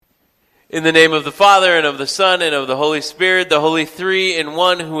In the name of the Father, and of the Son, and of the Holy Spirit, the Holy Three in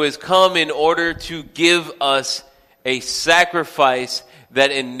One, who has come in order to give us a sacrifice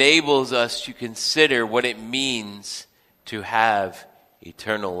that enables us to consider what it means to have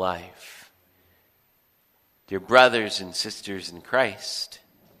eternal life. Dear brothers and sisters in Christ,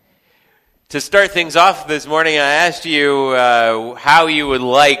 to start things off this morning, I asked you how you would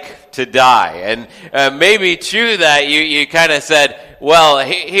like to die. And maybe to that, you kind of said, well,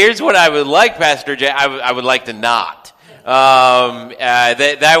 here's what I would like, Pastor Jay. I would like to not.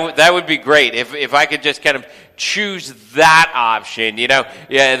 That would be great if I could just kind of choose that option.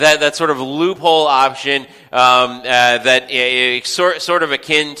 That sort of loophole option that sort of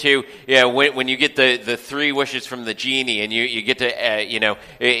akin to when you get the three wishes from the genie, and you get to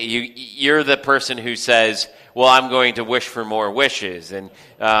you're the person who says, well, I'm going to wish for more wishes, and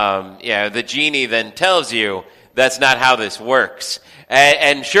the genie then tells you that's not how this works.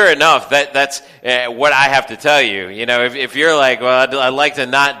 And sure enough, that's what I have to tell you. If you're like, well, I'd like to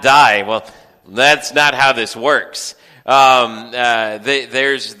not die, well, that's not how this works.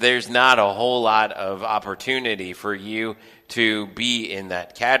 There's not a whole lot of opportunity for you to be in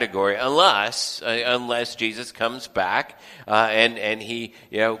that category unless Jesus comes back and he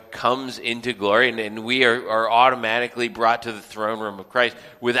comes into glory, and we are automatically brought to the throne room of Christ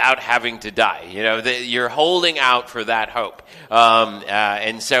without having to die. You're holding out for that hope,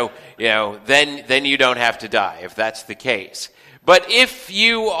 and so then you don't have to die if that's the case. But if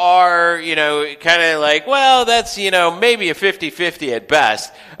you are, kind of like, well, that's, maybe a 50-50 at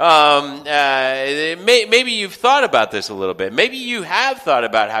best, maybe you've thought about this a little bit. Maybe you have thought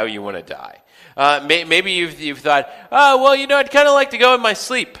about how you want to die. Maybe you've thought, oh, well, I'd kind of like to go in my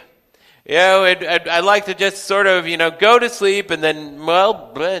sleep. I'd like to just sort of, go to sleep and then,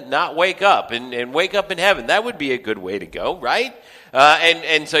 not wake up and wake up in heaven. That would be a good way to go, right?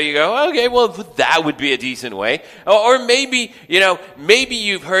 And so you go, okay, well, that would be a decent way. Or maybe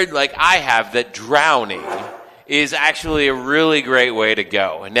you've heard, like I have, that drowning is actually a really great way to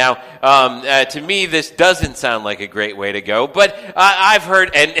go. Now, to me, this doesn't sound like a great way to go, but I've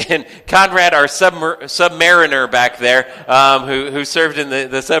heard, and Conrad, our submariner back there, who served in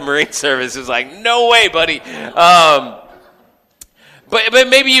the submarine service, is like, no way, buddy. But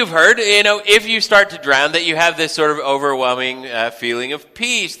maybe you've heard, if you start to drown, that you have this sort of overwhelming feeling of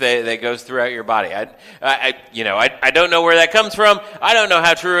peace that goes throughout your body. I don't know where that comes from. I don't know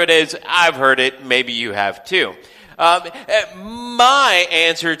how true it is. I've heard it. Maybe you have too. My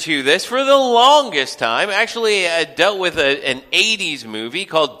answer to this, for the longest time, actually dealt with an 80s movie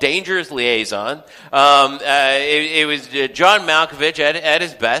called Dangerous Liaison. It was John Malkovich at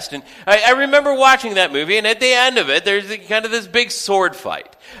his best, and I remember watching that movie, and at the end of it, there's kind of this big sword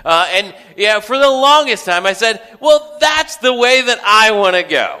fight. And for the longest time, I said, well, that's the way that I want to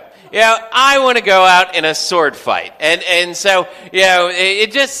go. I want to go out in a sword fight. And so,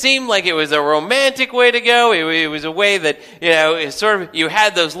 it just seemed like it was a romantic way to go. It was a way that, sort of, you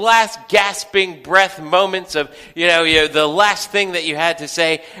had those last gasping breath moments of, the last thing that you had to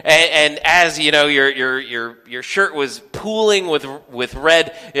say. And as, your shirt was pooling with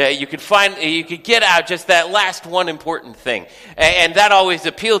red, you could get out just that last one important thing. And that always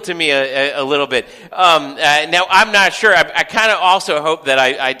appealed to me a little bit. Now, I'm not sure. I kind of also hope that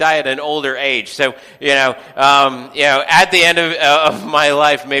I die at an older age. So, at the end of my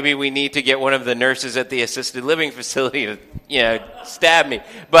life, maybe we need to get one of the nurses at the assisted living facility to, stab me.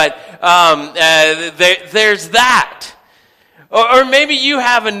 But there's that. Or maybe you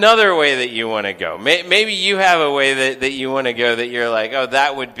have another way that you want to go. Maybe you have a way that you want to go that you're like, oh,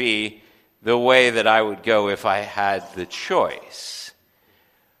 that would be the way that I would go if I had the choice.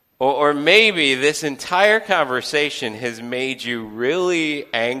 Or maybe this entire conversation has made you really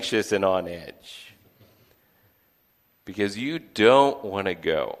anxious and on edge because you don't want to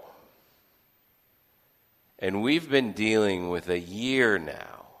go. And we've been dealing with a year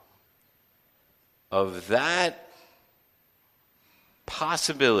now of that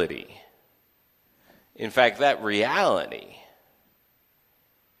possibility. In fact, that reality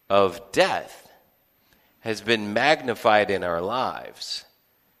of death has been magnified in our lives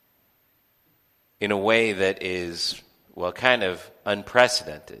in a way that is, kind of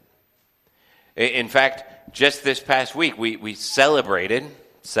unprecedented. In fact, just this past week, we celebrated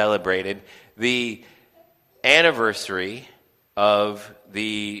the anniversary of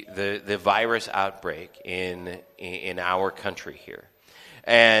the virus outbreak in our country here.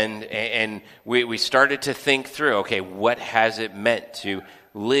 And we started to think through, okay, what has it meant to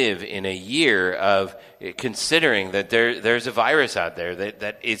live in a year of considering that there's a virus out there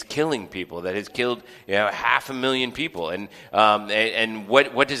that is killing people, that has killed 500,000 people, and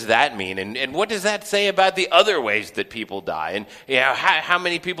what does that mean, and what does that say about the other ways that people die, and how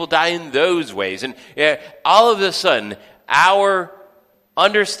many people die in those ways, and all of a sudden our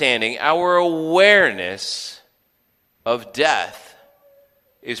understanding, our awareness of death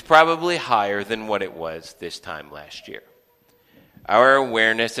is probably higher than what it was this time last year. Our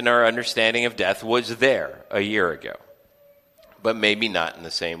awareness and our understanding of death was there a year ago, but maybe not in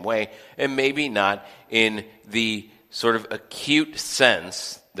the same way, and maybe not in the sort of acute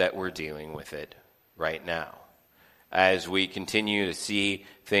sense that we're dealing with it right now. As we continue to see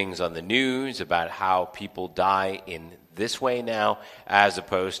things on the news about how people die in this way now, as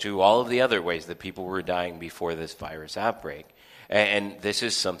opposed to all of the other ways that people were dying before this virus outbreak. And this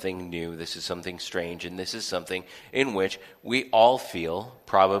is something new, this is something strange, and this is something in which we all feel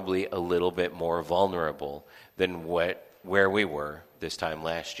probably a little bit more vulnerable than where we were this time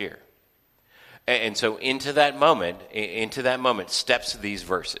last year. And so into that moment steps these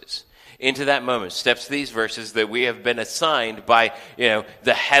verses. Into that moment steps these verses that we have been assigned by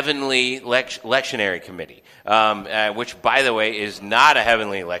the Heavenly Lectionary Committee, which, by the way, is not a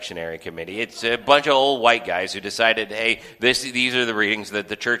Heavenly Lectionary Committee. It's a bunch of old white guys who decided, hey, these are the readings that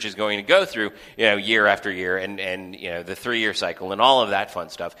the church is going to go through, year after year, and the 3-year cycle and all of that fun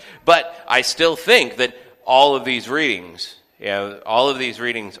stuff. But I still think that all of these readings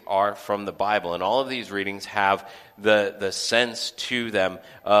are from the Bible, and all of these readings have the sense to them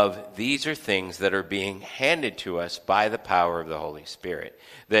of these are things that are being handed to us by the power of the Holy Spirit.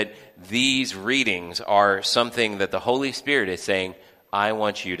 That these readings are something that the Holy Spirit is saying, I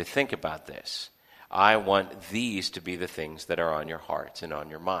want you to think about this. I want these to be the things that are on your hearts and on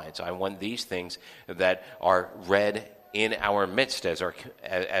your minds. I want these things that are read in our midst as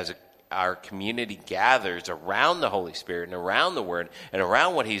our community gathers around the Holy Spirit and around the Word and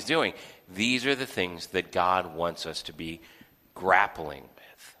around what He's doing. These are the things that God wants us to be grappling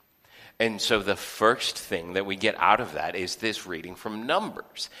with. And so the first thing that we get out of that is this reading from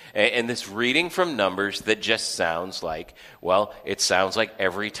Numbers. And this reading from Numbers that just sounds like, it sounds like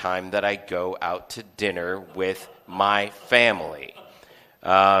every time that I go out to dinner with my family.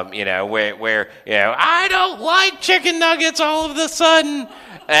 Where I don't like chicken nuggets all of a sudden.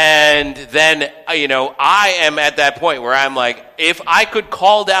 And then, I am at that point where I'm like, if I could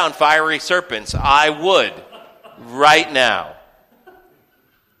call down fiery serpents, I would right now.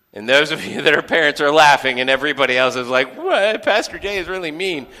 And those of you that are parents are laughing, and everybody else is like, what? Pastor Jay is really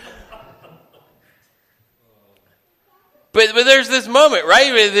mean. But there's this moment,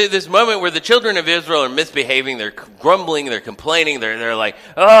 right? This moment where the children of Israel are misbehaving, they're grumbling, they're complaining, they're like,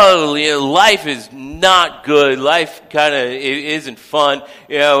 life is not good, life kind of isn't fun,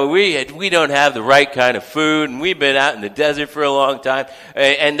 we don't have the right kind of food, and we've been out in the desert for a long time,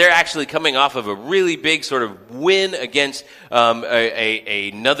 and they're actually coming off of a really big sort of win against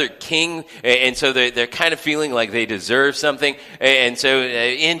another king, and so they're kind of feeling like they deserve something, and so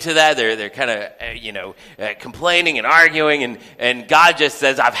into that they're kind of complaining and arguing. And God just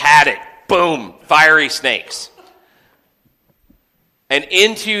says, I've had it. Boom, fiery snakes. And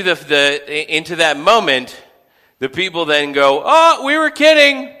into that moment, the people then go, oh, we were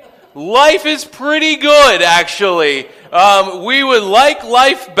kidding. Life is pretty good, actually. We would like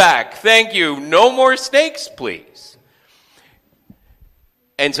life back. Thank you. No more snakes, please.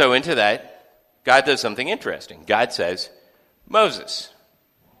 And so into that, God does something interesting. God says, Moses,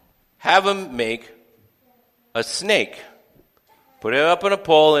 have them make a snake. Put it up on a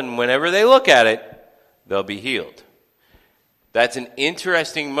pole, and whenever they look at it, they'll be healed. That's an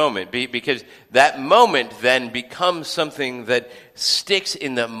interesting moment, because that moment then becomes something that sticks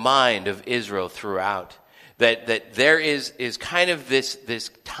in the mind of Israel throughout. That there is kind of this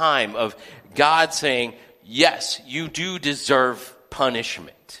time of God saying, yes, you do deserve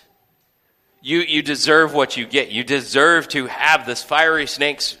punishment. You deserve what you get. You deserve to have this fiery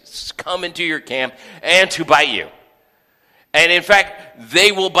snakes come into your camp and to bite you. And in fact,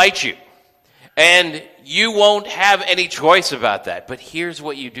 they will bite you. And you won't have any choice about that. But here's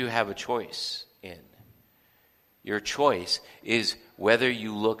what you do have a choice in. Your choice is whether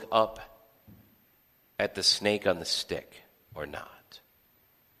you look up at the snake on the stick or not.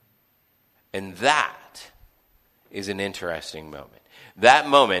 And that is an interesting moment. That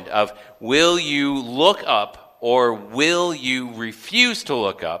moment of, will you look up or will you refuse to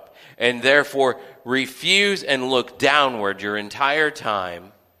look up, and therefore refuse and look downward your entire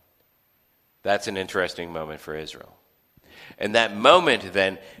time? That's an interesting moment for Israel. And that moment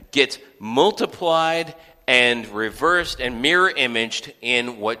then gets multiplied and reversed and mirror imaged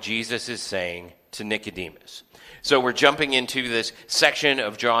in what Jesus is saying to Nicodemus. So we're jumping into this section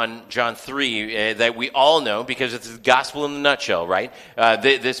of John 3 that we all know because it's the gospel in a nutshell, right?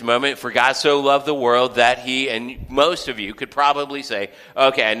 This moment, for God so loved the world that he, and most of you could probably say,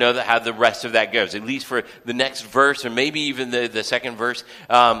 okay, I know how the rest of that goes, at least for the next verse or maybe even the second verse.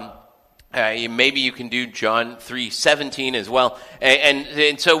 Maybe you can do John 3:17 as well.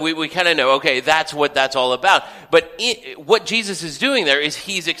 And so we kind of know, okay, that's what that's all about. But what Jesus is doing there is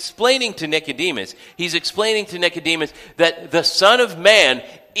he's explaining to Nicodemus that the Son of Man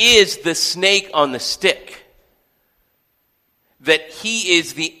is the snake on the stick. That he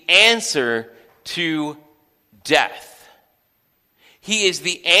is the answer to death. He is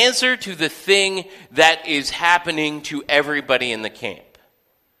the answer to the thing that is happening to everybody in the camp.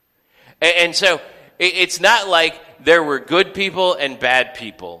 And so it's not like there were good people and bad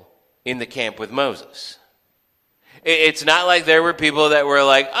people in the camp with Moses. It's not like there were people that were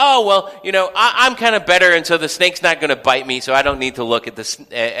like, oh, well, I'm kind of better, and so the snake's not going to bite me, so I don't need to look at the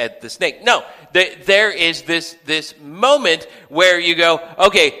snake. No, there is this moment where you go,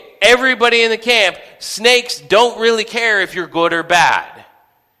 okay, everybody in the camp, snakes don't really care if you're good or bad.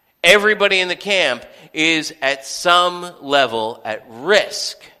 Everybody in the camp is at some level at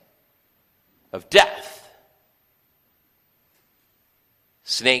risk of death.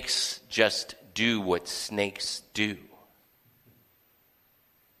 Snakes just do what snakes do.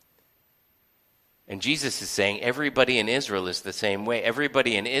 And Jesus is saying everybody in Israel is the same way.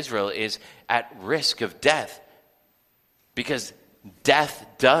 Everybody in Israel is at risk of death because death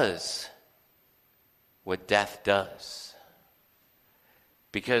does what death does.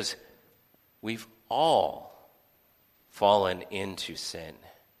 Because we've all fallen into sin.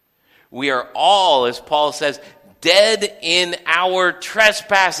 We are all, as Paul says, dead in our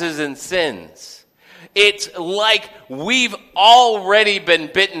trespasses and sins. It's like we've already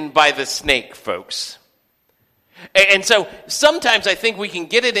been bitten by the snake, folks. And so sometimes I think we can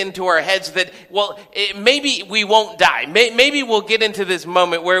get it into our heads that, well, maybe we won't die. Maybe we'll get into this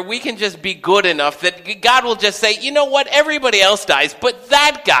moment where we can just be good enough that God will just say, you know what, everybody else dies, but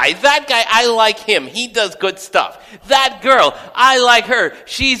that guy, I like him. He does good stuff. That girl, I like her.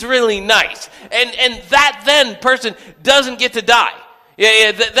 She's really nice. And that then person doesn't get to die.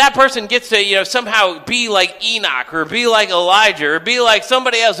 That person gets to, somehow be like Enoch or be like Elijah or be like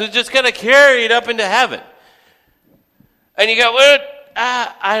somebody else who's just going to carry it up into heaven. And you go, well,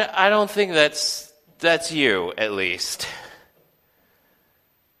 I don't think that's you, at least.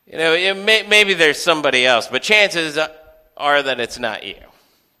 Maybe there's somebody else, but chances are that it's not you.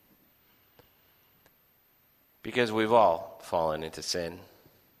 Because we've all fallen into sin.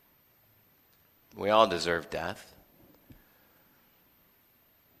 We all deserve death.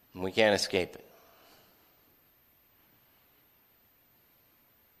 And we can't escape it.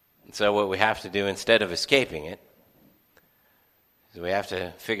 And so what we have to do instead of escaping it is we have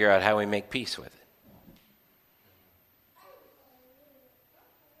to figure out how we make peace with it.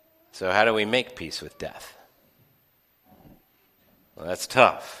 So how do we make peace with death? Well, that's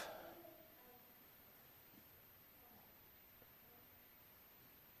tough.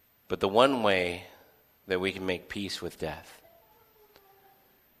 But the one way that we can make peace with death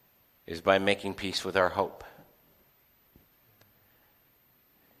is by making peace with our hope.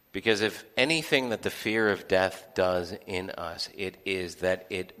 Because if anything that the fear of death does in us, it is that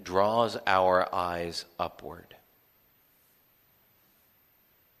it draws our eyes upward.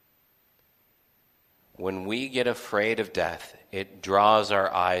 When we get afraid of death, it draws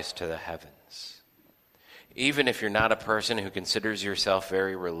our eyes to the heavens. Even if you're not a person who considers yourself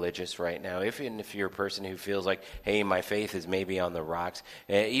very religious right now, even if you're a person who feels like, hey, my faith is maybe on the rocks,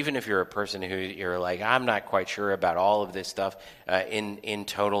 even if you're a person who you're like, I'm not quite sure about all of this stuff in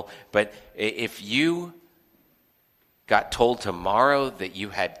total, but if you got told tomorrow that you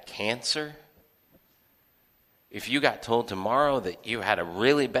had cancer, if you got told tomorrow that you had a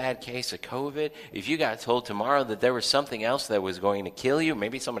really bad case of COVID, if you got told tomorrow that there was something else that was going to kill you,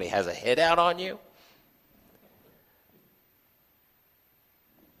 maybe somebody has a hit out on you,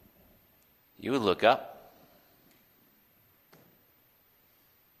 you would look up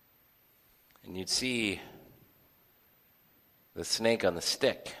and you'd see the snake on the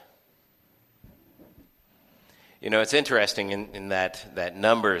stick. It's interesting in that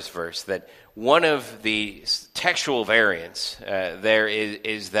Numbers verse that one of the textual variants there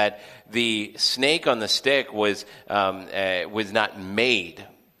is that the snake on the stick was not made,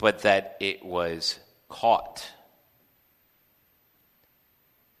 but that it was caught.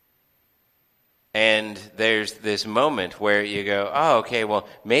 And there's this moment where you go, oh, okay, well,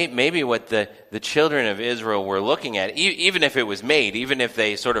 maybe what the children of Israel were looking at, even if it was made, even if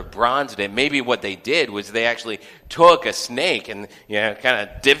they sort of bronzed it, maybe what they did was they actually took a snake and kind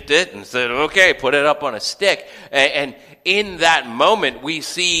of dipped it and said, okay, put it up on a stick. And in that moment, we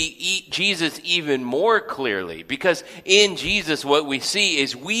see Jesus even more clearly, because in Jesus what we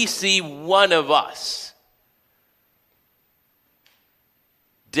see one of us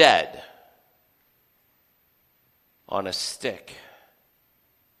dead on a stick.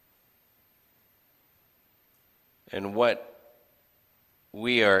 And what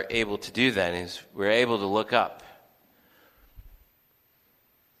we are able to do then is we're able to look up.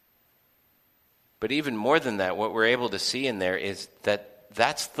 But even more than that, what we're able to see in there is that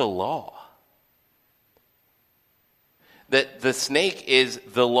that's the law. That the snake is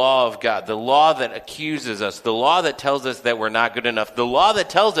the law of God, the law that accuses us, the law that tells us that we're not good enough, the law that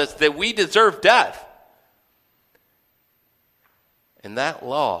tells us that we deserve death. And that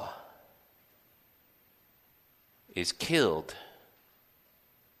law is killed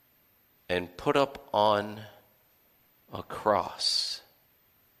and put up on a cross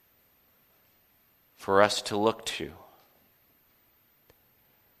for us to look to.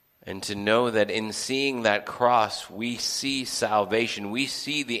 And to know that in seeing that cross, we see salvation. We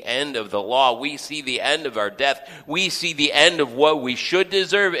see the end of the law. We see the end of our death. We see the end of what we should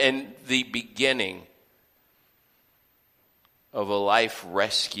deserve and the beginning of a life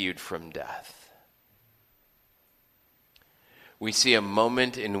rescued from death. We see a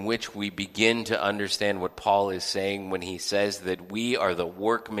moment in which we begin to understand what Paul is saying when he says that we are the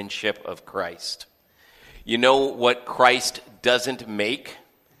workmanship of Christ. You know what Christ doesn't make?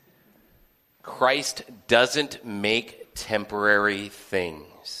 Christ doesn't make temporary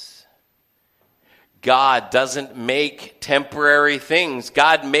things. God doesn't make temporary things.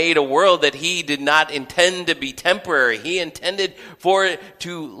 God made a world that he did not intend to be temporary. He intended for it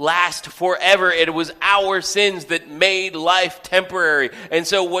to last forever. It was our sins that made life temporary. And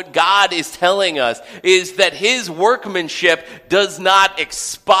so what God is telling us is that his workmanship does not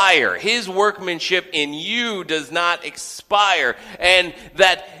expire. His workmanship in you does not expire. And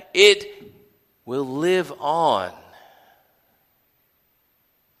that it will live on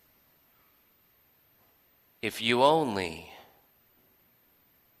if you only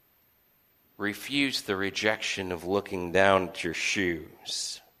refuse the rejection of looking down at your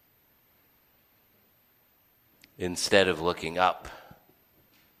shoes instead of looking up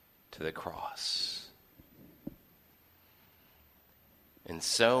to the cross. And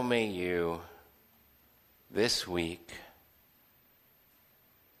so may you this week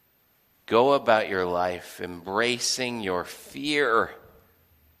go about your life embracing your fear,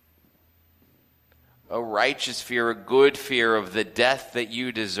 a righteous fear, a good fear of the death that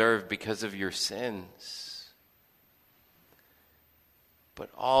you deserve because of your sins. But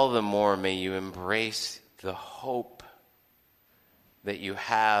all the more may you embrace the hope that you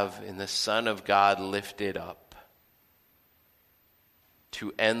have in the Son of God lifted up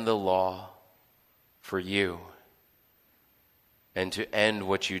to end the law for you and to end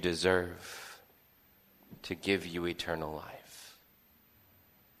what you deserve, to give you eternal life.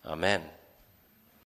 Amen.